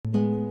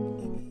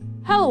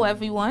Hello,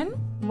 everyone.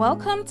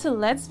 Welcome to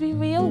Let's Be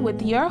Real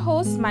with your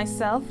host,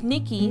 myself,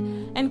 Nikki,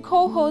 and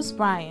co host,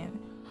 Brian,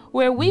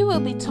 where we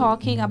will be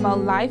talking about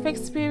life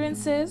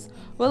experiences,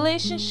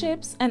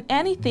 relationships, and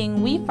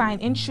anything we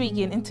find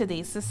intriguing in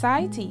today's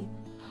society.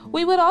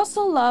 We would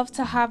also love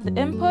to have the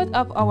input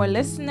of our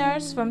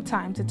listeners from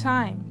time to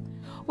time.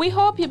 We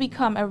hope you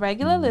become a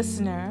regular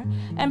listener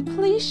and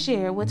please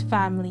share with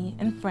family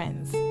and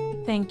friends.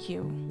 Thank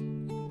you.